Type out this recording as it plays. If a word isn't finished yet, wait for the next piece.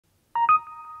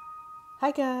Hi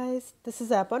guys, this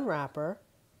is App Unwrapper.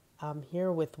 I'm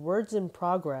here with Words in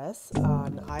Progress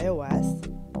on iOS,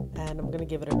 and I'm going to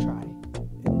give it a try.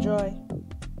 Enjoy!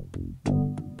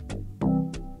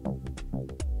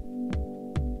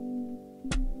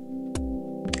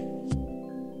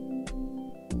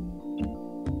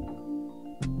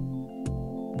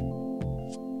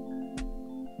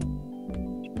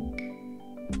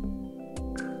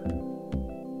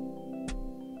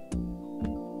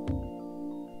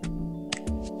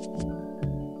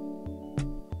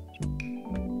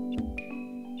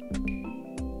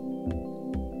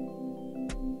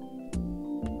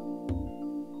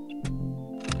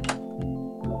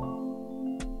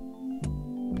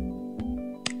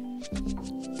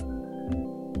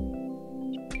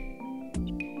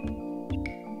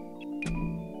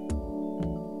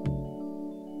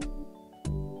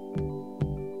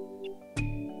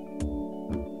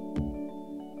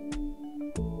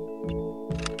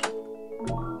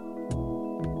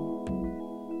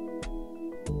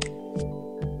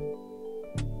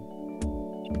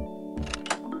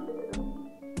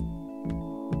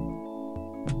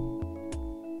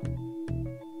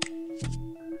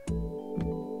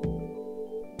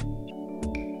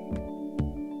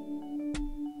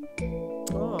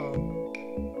 Oh,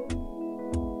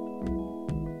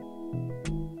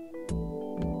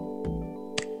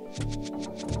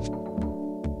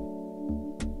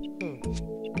 hmm.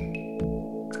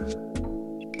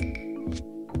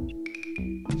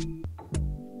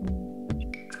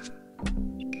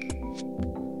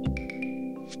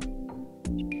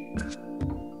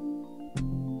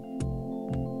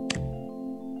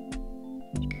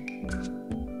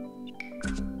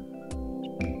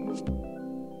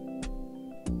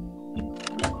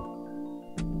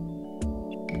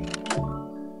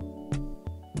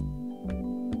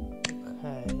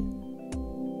 Okay.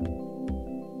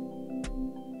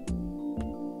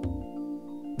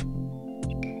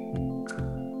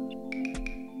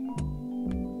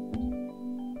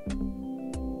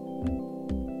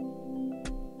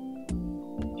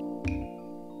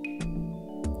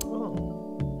 Oh,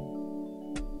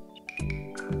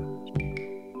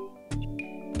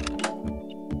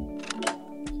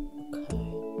 okay.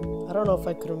 I don't know if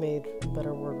I could have made a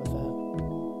better word with that.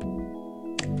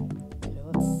 Okay,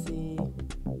 let's see.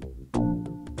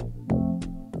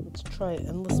 Let's try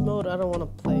endless mode. I don't want to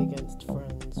play against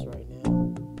friends right now.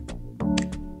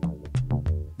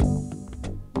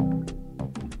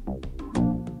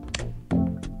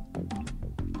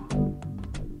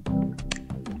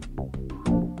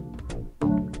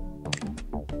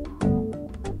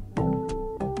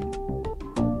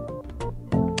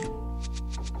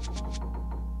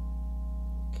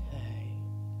 Okay.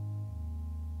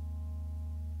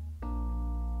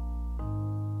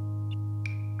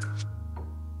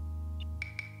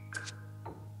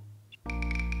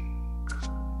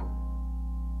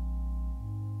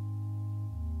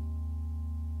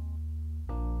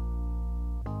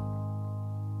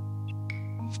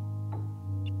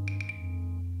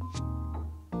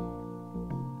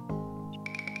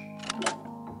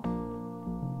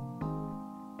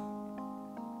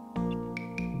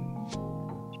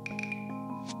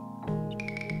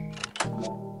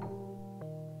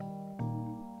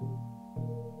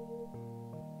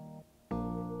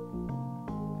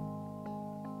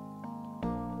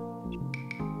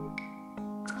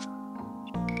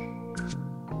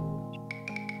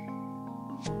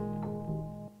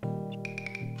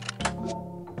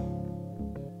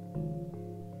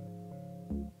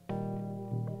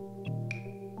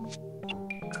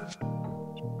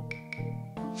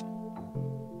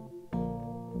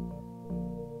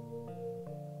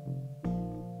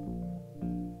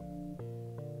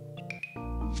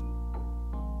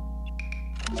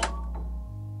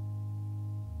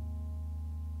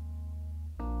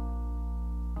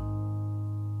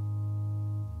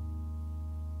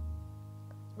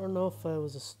 I don't know if I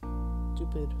was a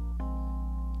stupid.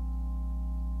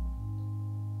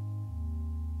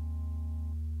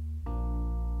 I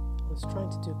was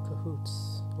trying to do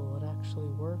cahoots. Will it actually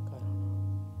work? I don't know.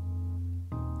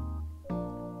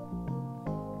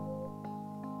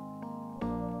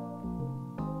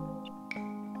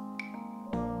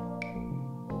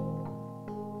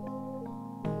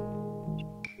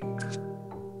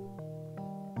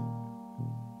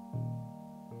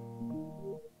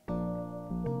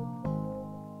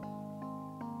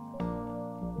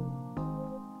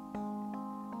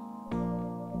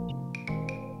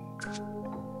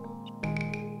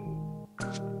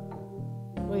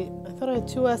 Wait, I thought I had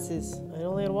two S's. I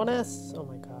only had one S? Oh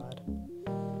my god.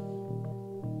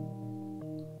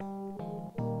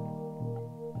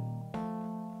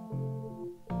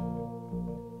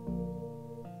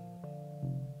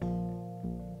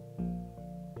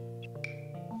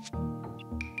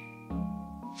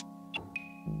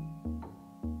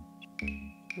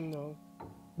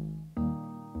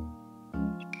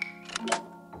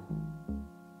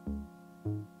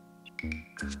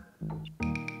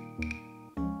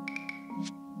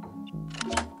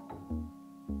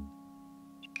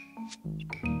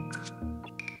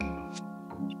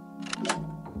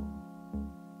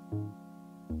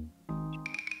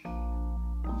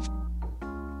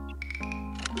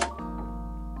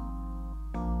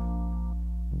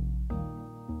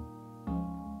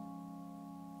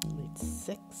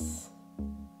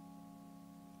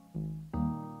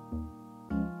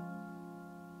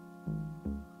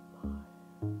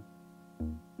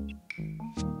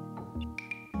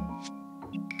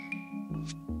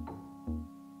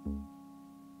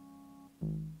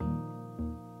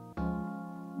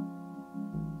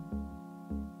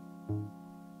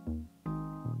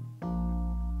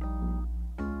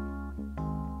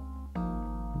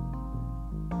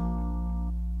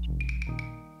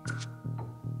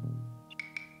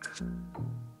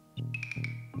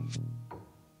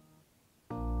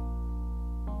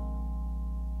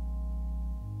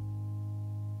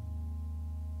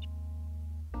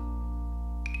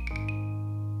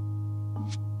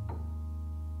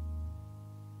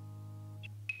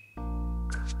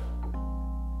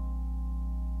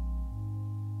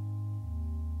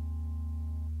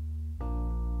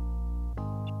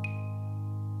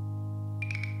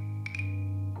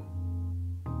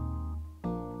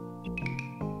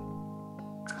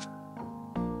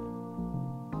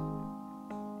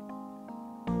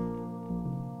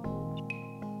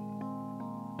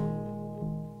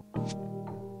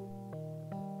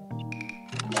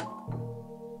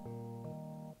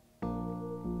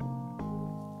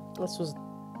 This was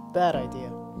a bad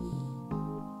idea.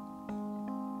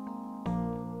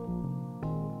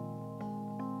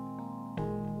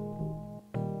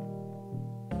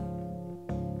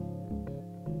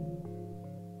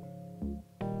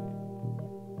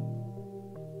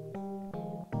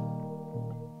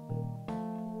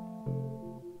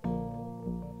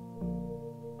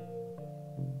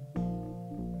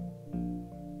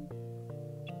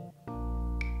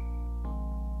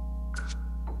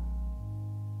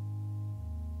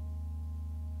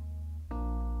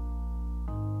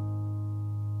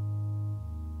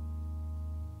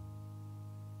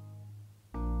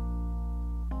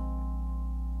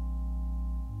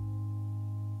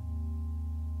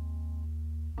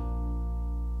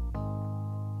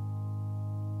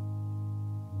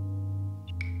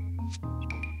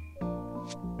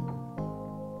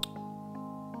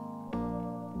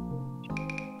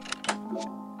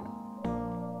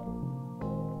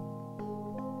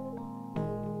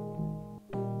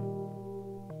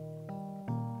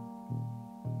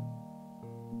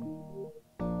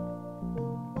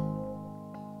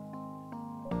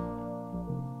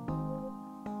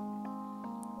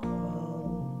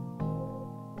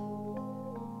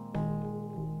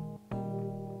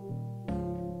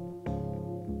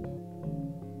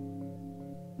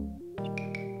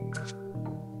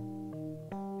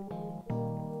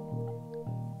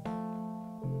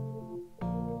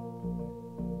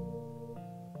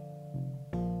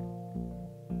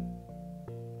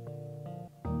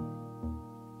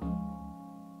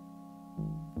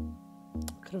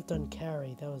 Could have done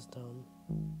carry, that was dumb.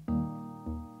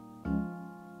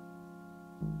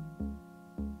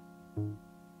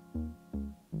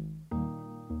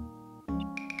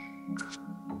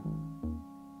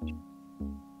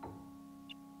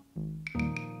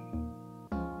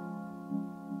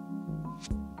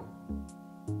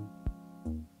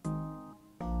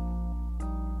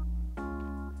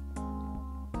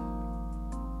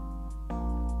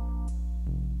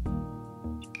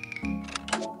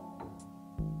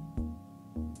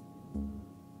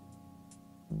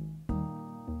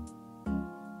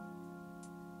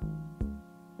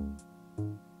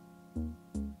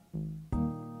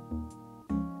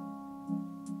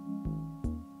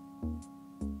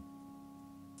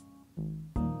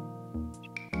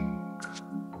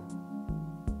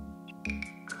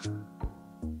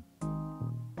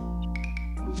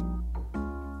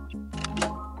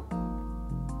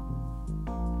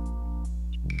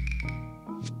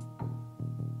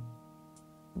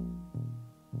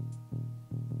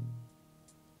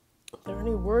 Are there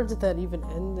any words that even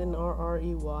end in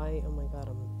R-R-E-Y? Oh my god,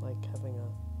 I'm like having a...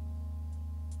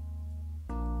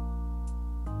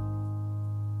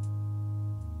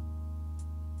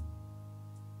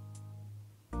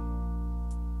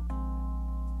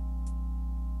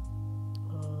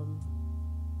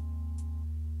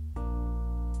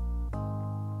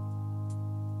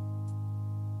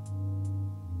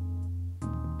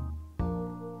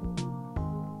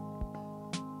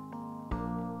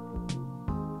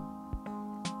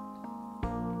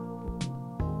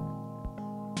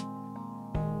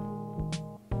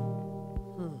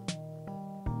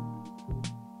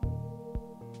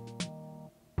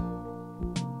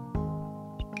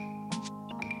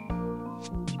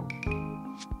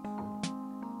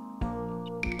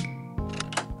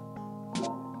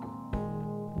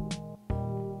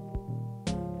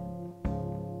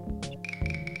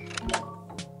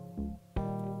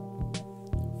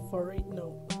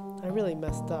 No, I really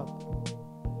messed up.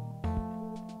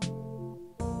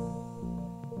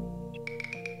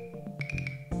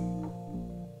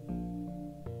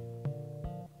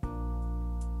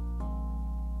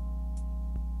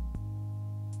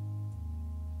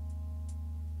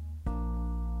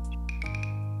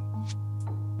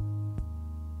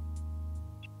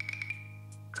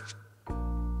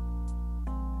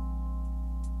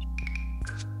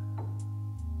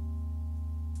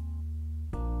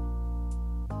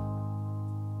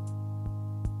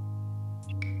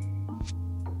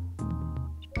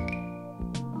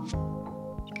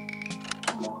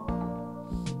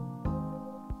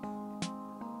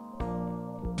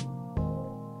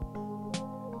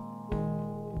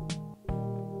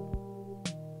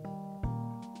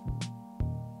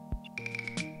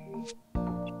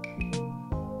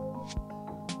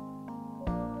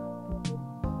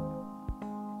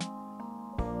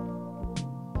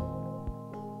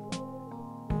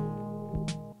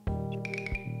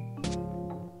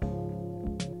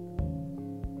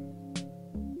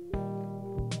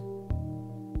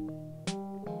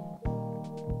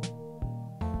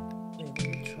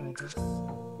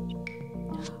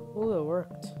 Ooh, it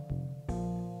worked.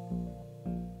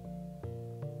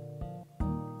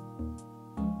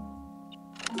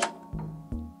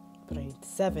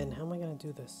 7. How am I going to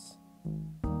do this?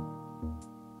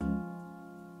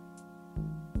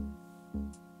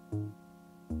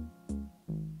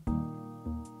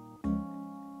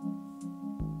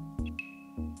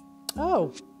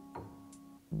 Oh.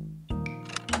 Okay.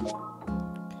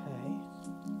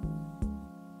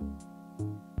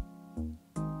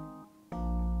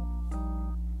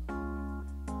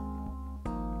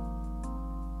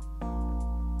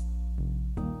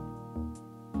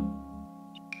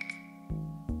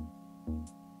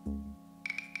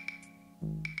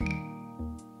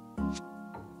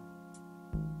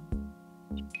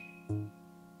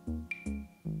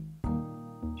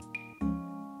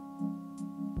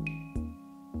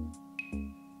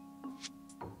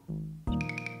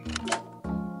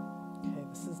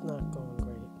 This is not going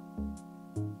great.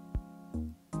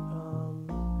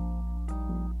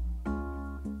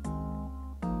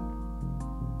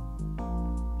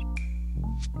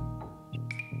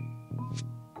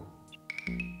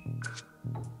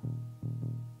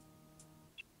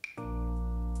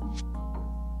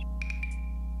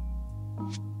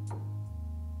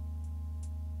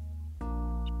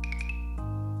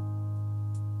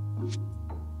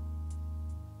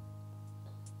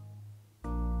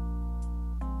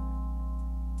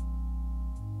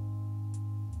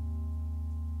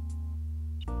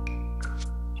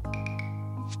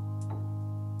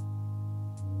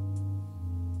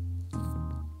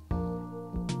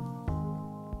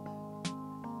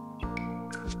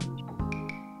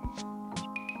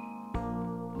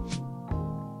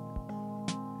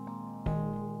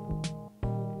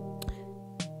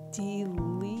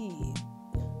 Delete.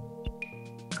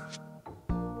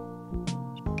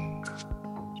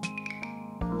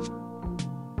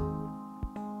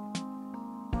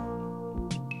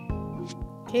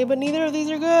 Okay, but neither of these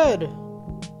are good.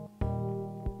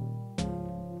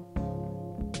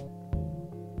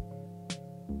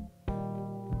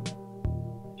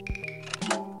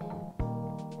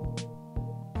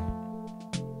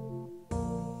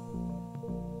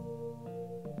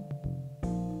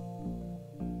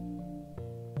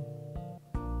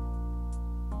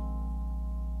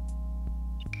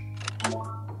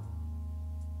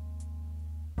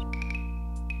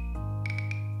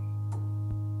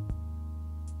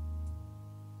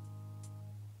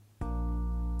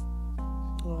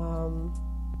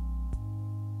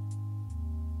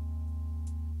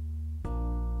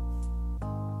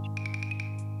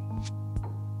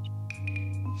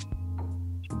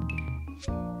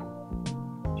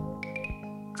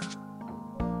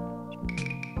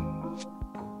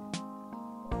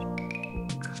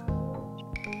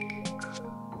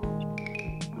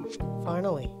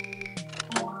 Finally.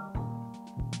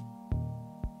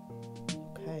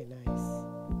 Okay, nice.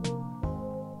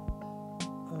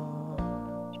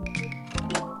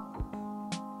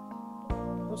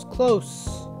 That was close.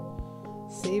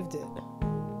 Saved it.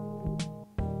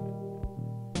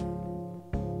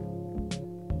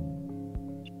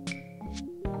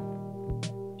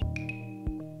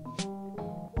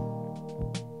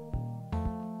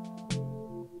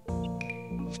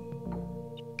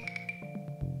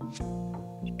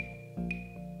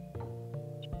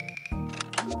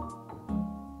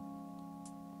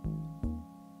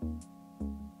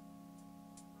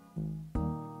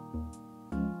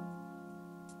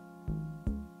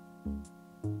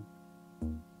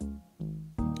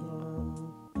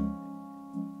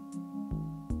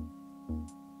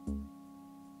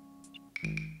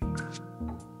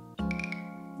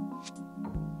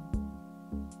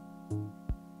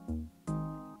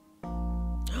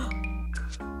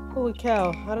 Holy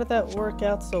cow, how did that work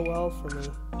out so well for me?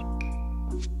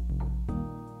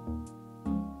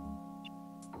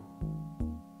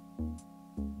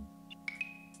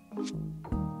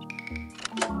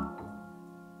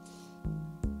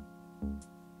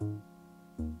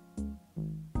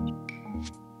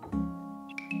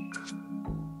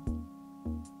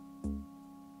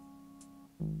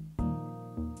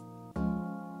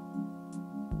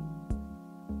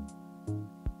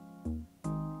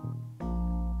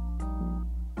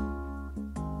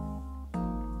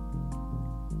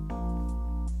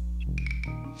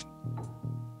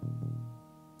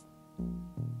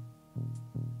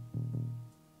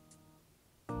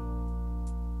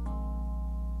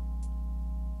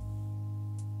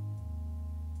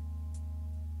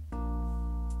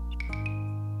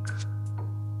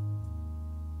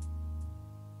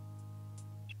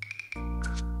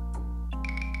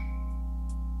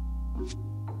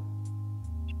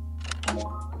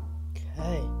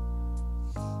 Okay.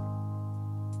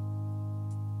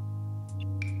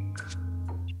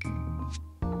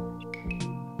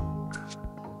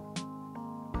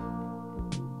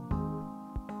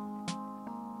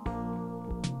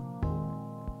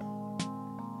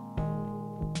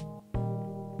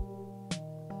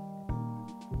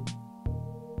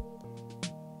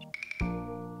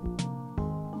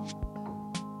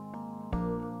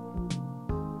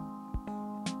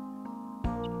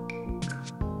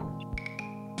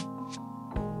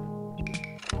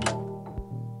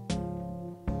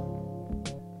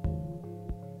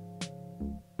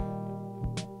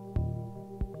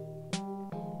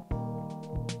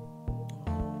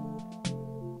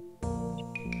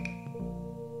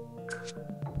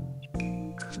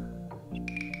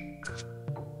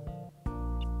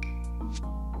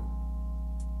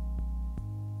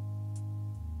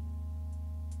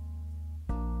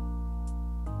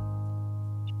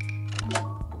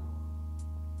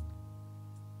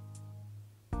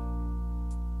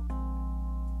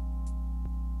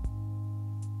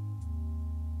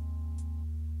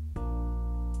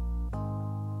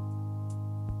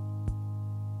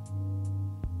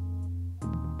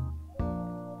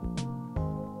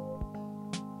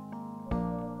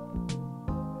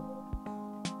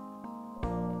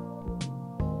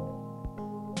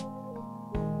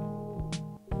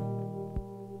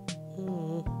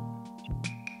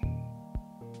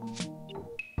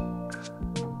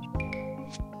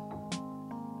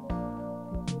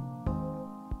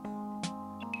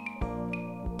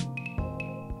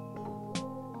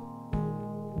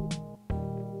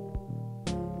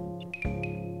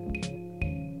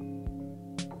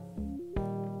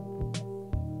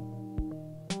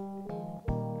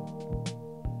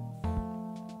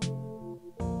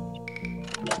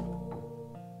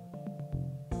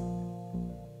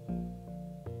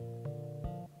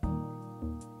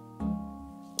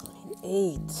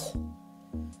 8.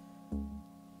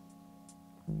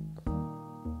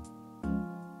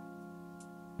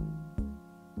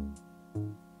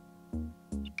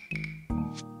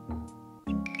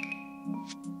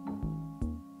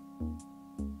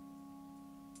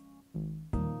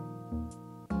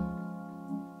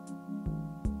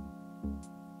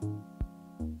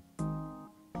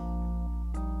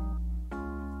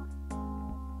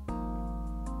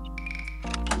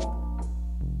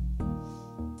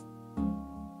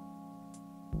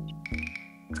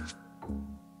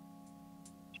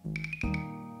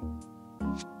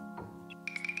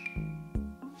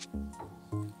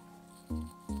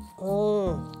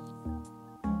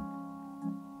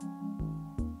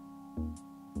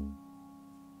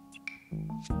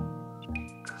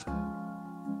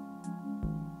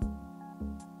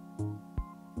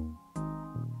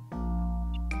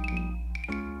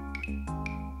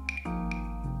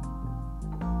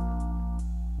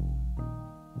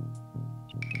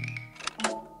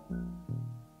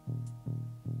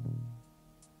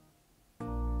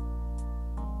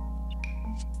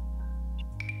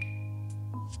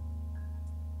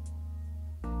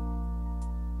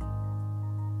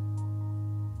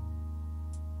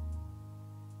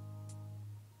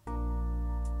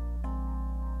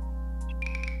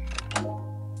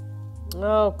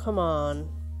 Oh, come on.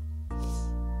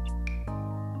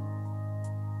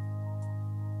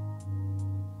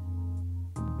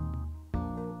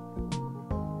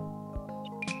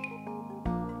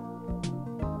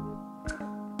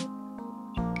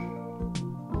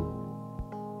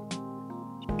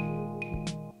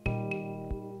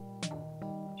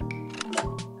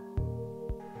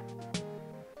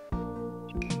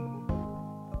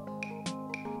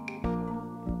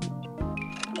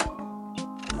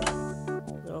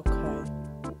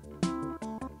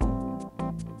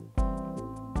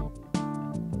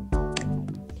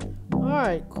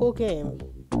 Alright, cool game.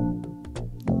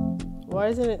 Why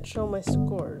doesn't it show my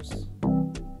scores?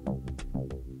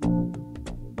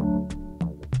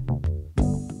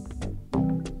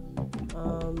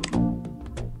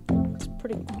 It's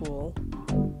pretty cool.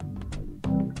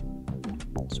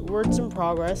 It's words in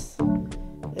progress.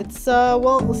 It's,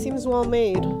 well, it seems well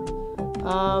made.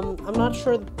 I'm not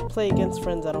sure to play against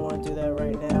friends. I don't want to do that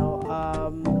right now.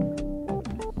 A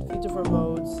few different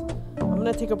modes. I'm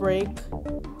gonna take a break.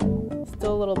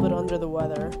 Still a little bit under the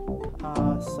weather,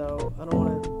 so I don't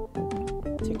want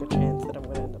to take a chance that I'm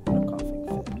going to end up in a coughing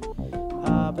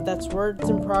fit. But that's Words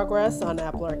in Progress on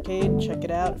Apple Arcade. Check it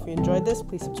out. If you enjoyed this,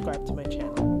 please subscribe to my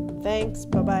channel. Thanks.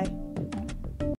 Bye-bye.